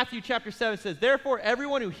what Matthew chapter 7 says. Therefore,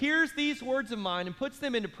 everyone who hears these words of mine and puts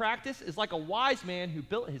them into practice is like a wise man who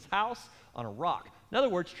built his house on a rock. In other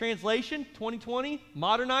words, translation, 2020,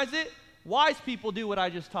 modernize it. Wise people do what I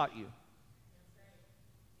just taught you.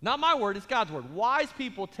 Not my word, it's God's word. Wise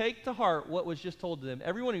people take to heart what was just told to them.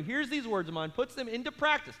 Everyone who hears these words of mine puts them into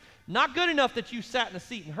practice. Not good enough that you sat in a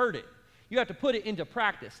seat and heard it. You have to put it into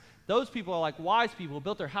practice. Those people are like wise people who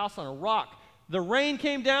built their house on a rock. The rain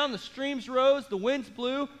came down, the streams rose, the winds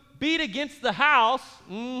blew, beat against the house.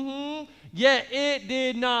 yet it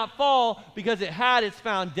did not fall because it had its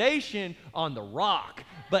foundation on the rock.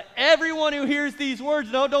 But everyone who hears these words,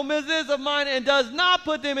 no, don't miss this, of mine, and does not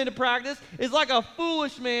put them into practice is like a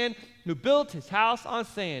foolish man who built his house on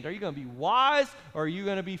sand. Are you going to be wise or are you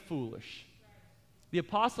going to be foolish? The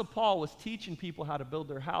Apostle Paul was teaching people how to build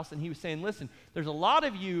their house, and he was saying, listen, there's a lot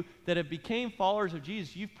of you that have became followers of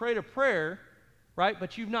Jesus. You've prayed a prayer, right,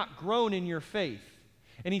 but you've not grown in your faith.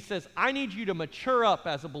 And he says, I need you to mature up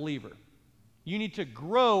as a believer. You need to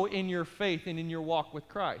grow in your faith and in your walk with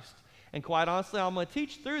Christ. And quite honestly, I'm going to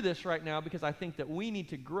teach through this right now because I think that we need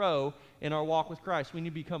to grow in our walk with Christ. We need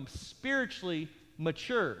to become spiritually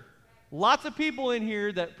mature. Lots of people in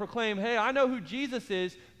here that proclaim, hey, I know who Jesus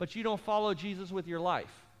is, but you don't follow Jesus with your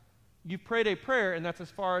life. You've prayed a prayer, and that's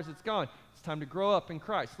as far as it's gone. It's time to grow up in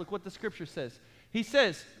Christ. Look what the Scripture says. He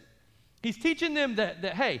says, he's teaching them that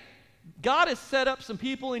hey, God has set up some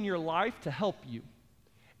people in your life to help you.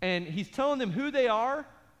 And he's telling them who they are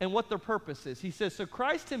and what their purpose is. He says, so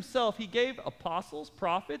Christ himself, he gave apostles,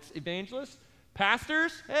 prophets, evangelists,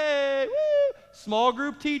 pastors, hey, woo, small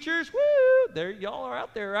group teachers, woo, there y'all are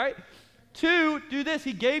out there, right? To do this,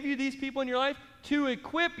 he gave you these people in your life to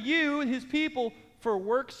equip you, his people, for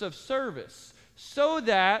works of service, so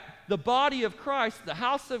that the body of Christ, the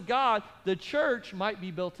house of God, the church might be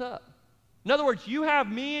built up. In other words, you have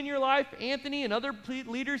me in your life, Anthony, and other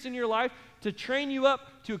leaders in your life to train you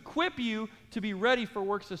up, to equip you to be ready for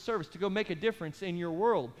works of service, to go make a difference in your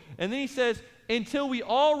world. And then he says, until we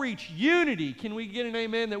all reach unity. Can we get an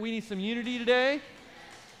amen that we need some unity today?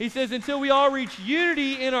 He says, until we all reach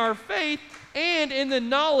unity in our faith and in the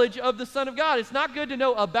knowledge of the Son of God. It's not good to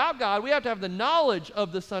know about God. We have to have the knowledge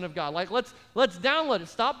of the Son of God. Like, let's download it.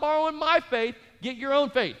 Stop borrowing my faith. Get your own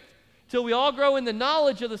faith. Till we all grow in the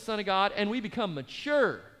knowledge of the Son of God and we become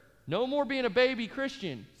mature. No more being a baby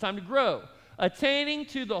Christian. It's time to grow. Attaining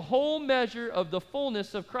to the whole measure of the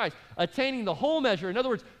fullness of Christ. Attaining the whole measure. In other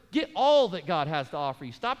words, get all that God has to offer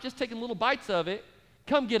you. Stop just taking little bites of it.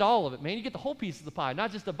 Come get all of it, man. You get the whole piece of the pie,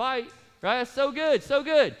 not just a bite, right? That's so good, so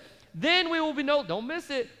good. Then we will be don't miss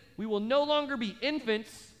it, we will no longer be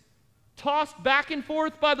infants, tossed back and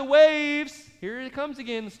forth by the waves. Here it comes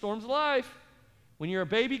again, the storms of life. When you're a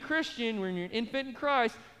baby Christian, when you're an infant in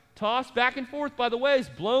Christ, tossed back and forth by the waves,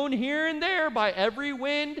 blown here and there by every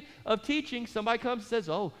wind of teaching. Somebody comes and says,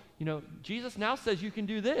 oh, Jesus now says you can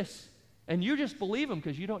do this. And you just believe him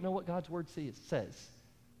because you don't know what God's word says.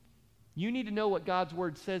 You need to know what God's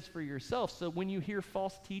word says for yourself. So when you hear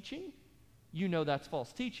false teaching, you know that's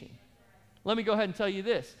false teaching. Let me go ahead and tell you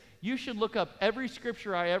this. You should look up every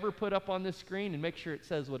scripture I ever put up on this screen and make sure it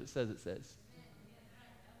says what it says it says.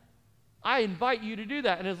 I invite you to do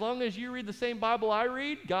that. And as long as you read the same Bible I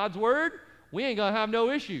read, God's word, we ain't going to have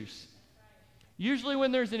no issues. Usually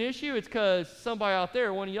when there's an issue, it's because somebody out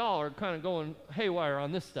there, one of y'all, are kind of going haywire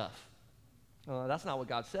on this stuff. That's not what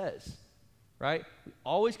God says, right? We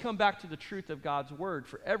always come back to the truth of God's word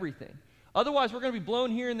for everything. Otherwise, we're going to be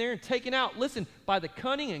blown here and there and taken out, listen, by the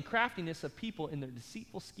cunning and craftiness of people in their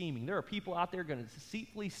deceitful scheming. There are people out there going to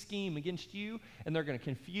deceitfully scheme against you, and they're going to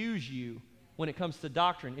confuse you when it comes to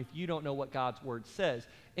doctrine if you don't know what God's word says.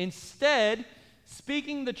 Instead,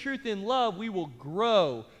 speaking the truth in love, we will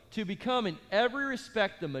grow to become in every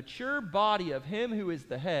respect the mature body of him who is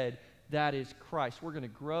the head, that is Christ. We're going to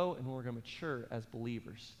grow and we're going to mature as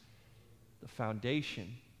believers. The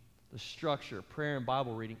foundation, the structure, prayer and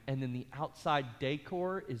Bible reading, and then the outside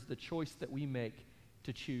decor is the choice that we make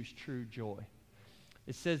to choose true joy.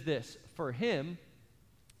 It says this, for him,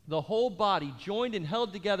 the whole body joined and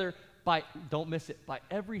held together by, don't miss it, by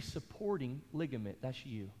every supporting ligament. That's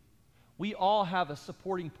you. We all have a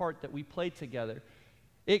supporting part that we play together.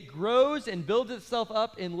 It grows and builds itself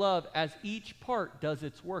up in love as each part does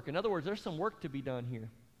its work. In other words, there's some work to be done here.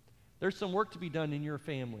 There's some work to be done in your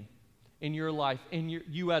family, in your life, in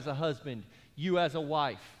you as a husband, you as a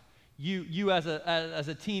wife, you as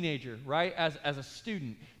a teenager, right? As a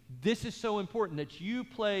student. This is so important that you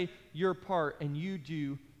play your part and you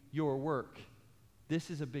do your work. This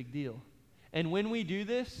is a big deal. And when we do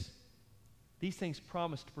this, these things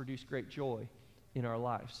promise to produce great joy in our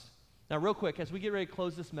lives. Now, real quick, as we get ready to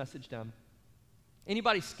close this message down,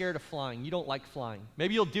 anybody scared of flying? You don't like flying.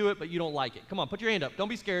 Maybe you'll do it, but you don't like it. Come on, put your hand up. Don't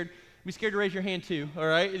be scared. Be scared to raise your hand too, all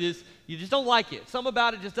right? You just don't like it. Something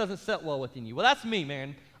about it just doesn't sit well within you. Well, that's me,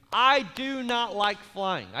 man. I do not like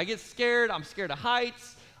flying. I get scared. I'm scared of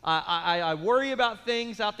heights. I worry about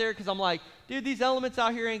things out there because I'm like, dude, these elements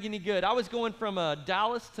out here ain't any good. I was going from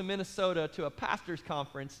Dallas to Minnesota to a pastor's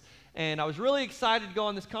conference, and I was really excited to go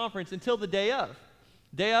on this conference until the day of.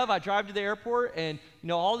 Day of, I drive to the airport, and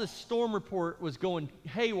all this storm report was going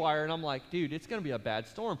haywire, and I'm like, dude, it's going to be a bad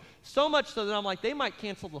storm. So much so that I'm like, they might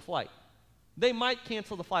cancel the flight. They might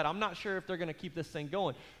cancel the flight. I'm not sure if they're going to keep this thing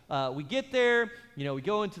going. We get there, we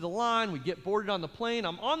go into the line, we get boarded on the plane.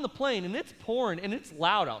 I'm on the plane, and it's pouring, and it's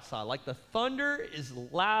loud outside. Like, the thunder is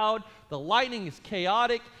loud, the lightning is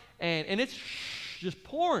chaotic, and it's just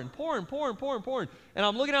pouring. And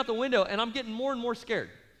I'm looking out the window, and I'm getting more and more scared.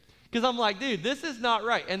 Because I'm like, dude, this is not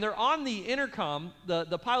right. And they're on the intercom.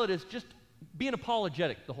 The pilot is just being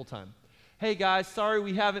apologetic the whole time. Hey, guys, sorry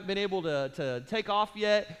we haven't been able to take off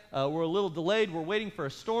yet. We're a little delayed. We're waiting for a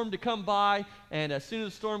storm to come by. And as soon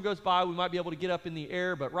as the storm goes by, we might be able to get up in the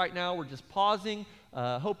air. But right now, we're just pausing,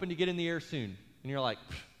 hoping to get in the air soon. And you're like,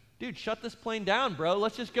 dude, shut this plane down, bro.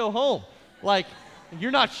 Let's just go home. Like, you're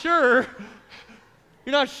not sure.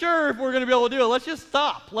 You're not sure if we're going to be able to do it. Let's just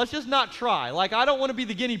stop. Let's just not try. Like, I don't want to be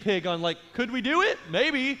the guinea pig on, like, could we do it?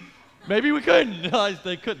 Maybe. Maybe we couldn't.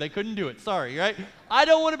 They couldn't do it. Sorry, right? I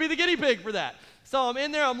don't want to be the guinea pig for that. So I'm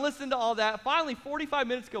in there. I'm listening to all that. Finally, 45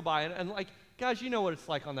 minutes go by. And like, guys, you know what it's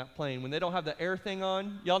like on that plane when they don't have the air thing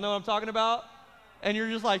on. Y'all know what I'm talking about? And you're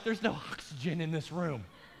just like, there's no oxygen in this room,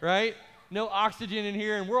 right? No oxygen in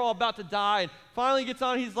here. And we're all about to die. And finally gets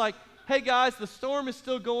on. He's like, hey, guys, the storm is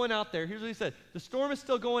still going out there. Here's what he said. The storm is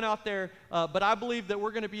still going out there, but I believe that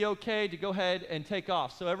we're going to be okay to go ahead and take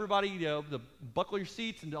off. So everybody, buckle your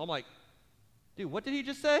seats. And I'm like, dude, what did he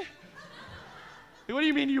just say? What do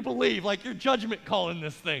you mean you believe? Like, you're judgment calling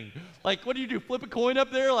this thing. Like, what do you do, flip a coin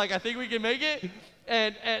up there? Like, I think we can make it?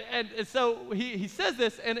 And so he says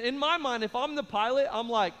this, and in my mind, if I'm the pilot, I'm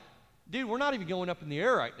like, dude, we're not even going up in the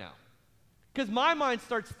air right now. Because my mind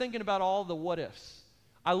starts thinking about all the what ifs.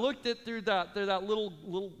 I looked at through that little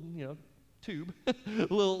tube,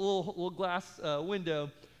 little glass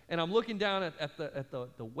window, and I'm looking down at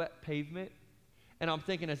the wet pavement, and I'm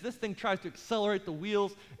thinking, as this thing tries to accelerate the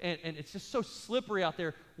wheels, and it's just so slippery out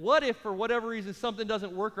there, what if for whatever reason something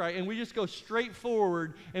doesn't work right, and we just go straight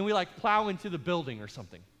forward, and we like plow into the building or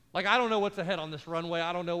something? Like, I don't know what's ahead on this runway.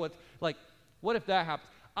 I don't know what if that happens?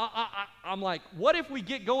 I'm like, what if we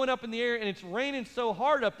get going up in the air, and it's raining so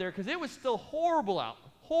hard up there, because it was still horrible out.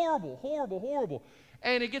 Horrible.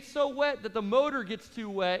 And it gets so wet that the motor gets too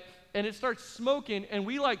wet, and it starts smoking, and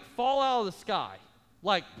we like fall out of the sky.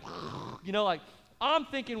 Like, I'm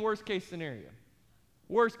thinking worst case scenario.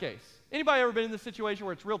 Worst case. Anybody ever been in this situation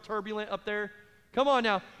where it's real turbulent up there? Come on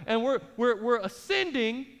now. And we're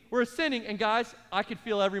ascending, and guys, I could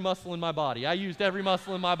feel every muscle in my body. I used every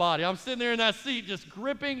muscle in my body. I'm sitting there in that seat just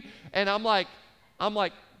gripping, and I'm like,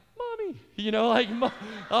 mommy,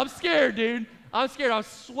 I'm scared, dude. I'm scared. I'm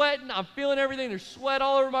sweating. I'm feeling everything. There's sweat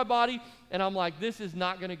all over my body. And I'm like, this is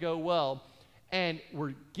not going to go well. And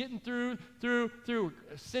we're getting through,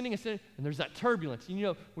 ascending, and there's that turbulence.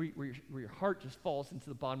 Where your heart just falls into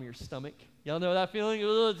the bottom of your stomach. Y'all know that feeling?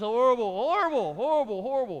 It's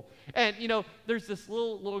horrible. And, there's this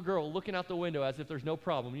little girl looking out the window as if there's no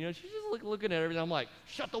problem. She's just looking at everything. I'm like,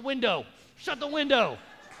 shut the window,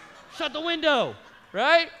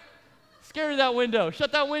 right? Scared of that window.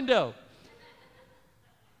 Shut that window.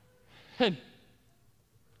 And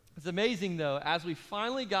it's amazing, though, as we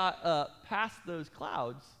finally got past those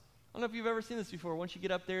clouds. I don't know if you've ever seen this before. Once you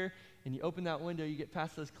get up there and you open that window, you get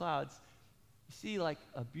past those clouds, you see like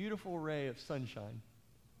a beautiful ray of sunshine.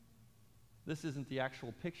 This isn't the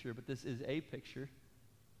actual picture, but this is a picture.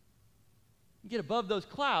 You get above those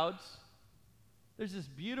clouds, there's this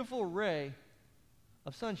beautiful ray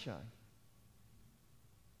of sunshine.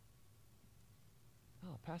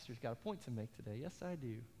 Oh, Pastor's got a point to make today. Yes, I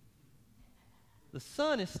do. The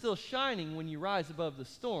sun is still shining when you rise above the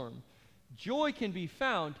storm. Joy can be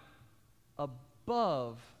found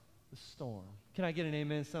above the storm. Can I get an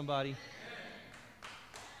amen, somebody?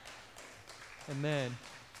 Amen.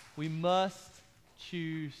 We must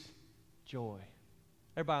choose joy.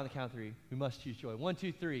 Everybody on the count of three. We must choose joy. 1,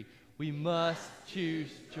 2, 3. We must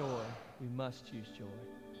choose joy. We must choose joy.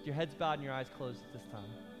 With your heads bowed and your eyes closed at this time.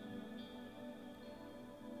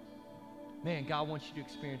 Man, God wants you to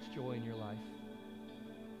experience joy in your life.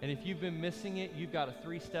 And if you've been missing it, you've got a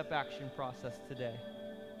 3-step action process today.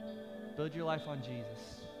 Build your life on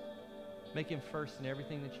Jesus. Make him first in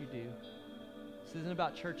everything that you do. This isn't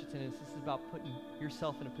about church attendance. This is about putting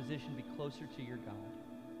yourself in a position to be closer to your God.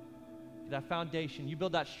 That foundation, you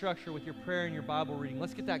build that structure with your prayer and your Bible reading.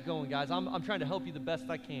 Let's get that going, guys. I'm trying to help you the best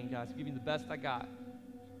I can, guys. Give you the best I got.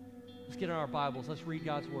 Let's get in our Bibles. Let's read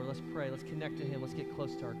God's word. Let's pray. Let's connect to him. Let's get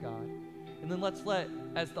close to our God. And then let's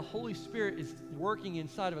as the Holy Spirit is working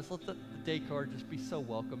inside of us, let the day card just be so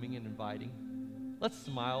welcoming and inviting. Let's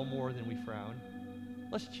smile more than we frown.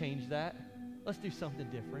 Let's change that. Let's do something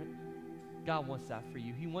different. God wants that for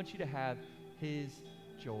you. He wants you to have his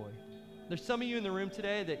joy. There's some of you in the room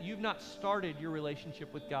today that you've not started your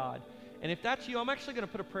relationship with God. And if that's you, I'm actually going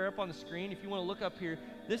to put a prayer up on the screen. If you want to look up here,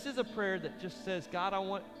 this is a prayer that just says, God, I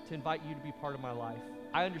want to invite you to be part of my life.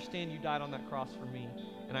 I understand you died on that cross for me,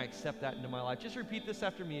 and I accept that into my life. Just repeat this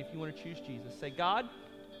after me if you want to choose Jesus. Say, God,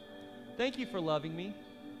 thank you for loving me.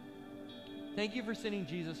 Thank you for sending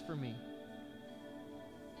Jesus for me.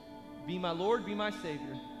 Be my Lord, be my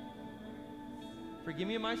Savior. Forgive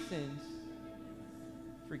me of my sins.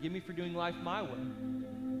 Forgive me for doing life my way.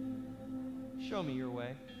 Show me your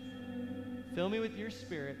way. Fill me with your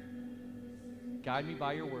Spirit. Guide me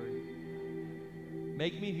by your word.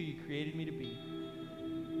 Make me who you created me to be.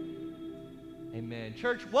 Amen.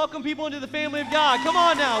 Church, welcome people into the family of God. Come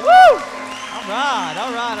on now. Woo! All right,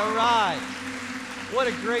 all right, all right. What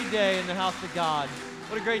a great day in the house of God.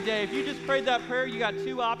 What a great day. If you just prayed that prayer, you got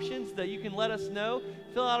two options that you can let us know.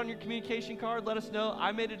 Fill out on your communication card. Let us know,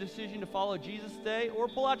 I made a decision to follow Jesus today. Or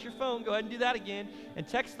pull out your phone. Go ahead and do that again. And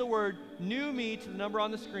text the word new me to the number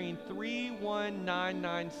on the screen,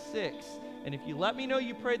 31996. And if you let me know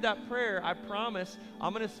you prayed that prayer, I promise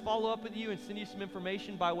I'm going to follow up with you and send you some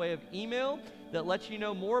information by way of email that lets you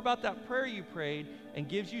know more about that prayer you prayed and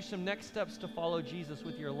gives you some next steps to follow Jesus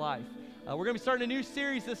with your life. We're going to be starting a new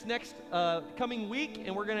series this next coming week,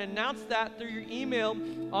 and we're going to announce that through your email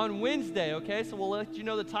on Wednesday, okay? So we'll let you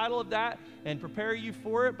know the title of that and prepare you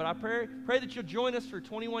for it. But I pray that you'll join us for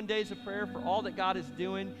 21 days of prayer for all that God is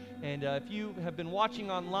doing. And if you have been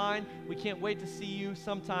watching online, we can't wait to see you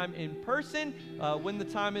sometime in person. When the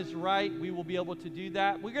time is right, we will be able to do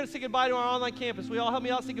that. We're going to say goodbye to our online campus. We all help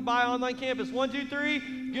me out, say goodbye, online campus. 1, 2,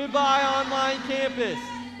 3, goodbye, online campus.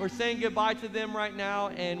 We're saying goodbye to them right now,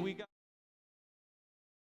 and we got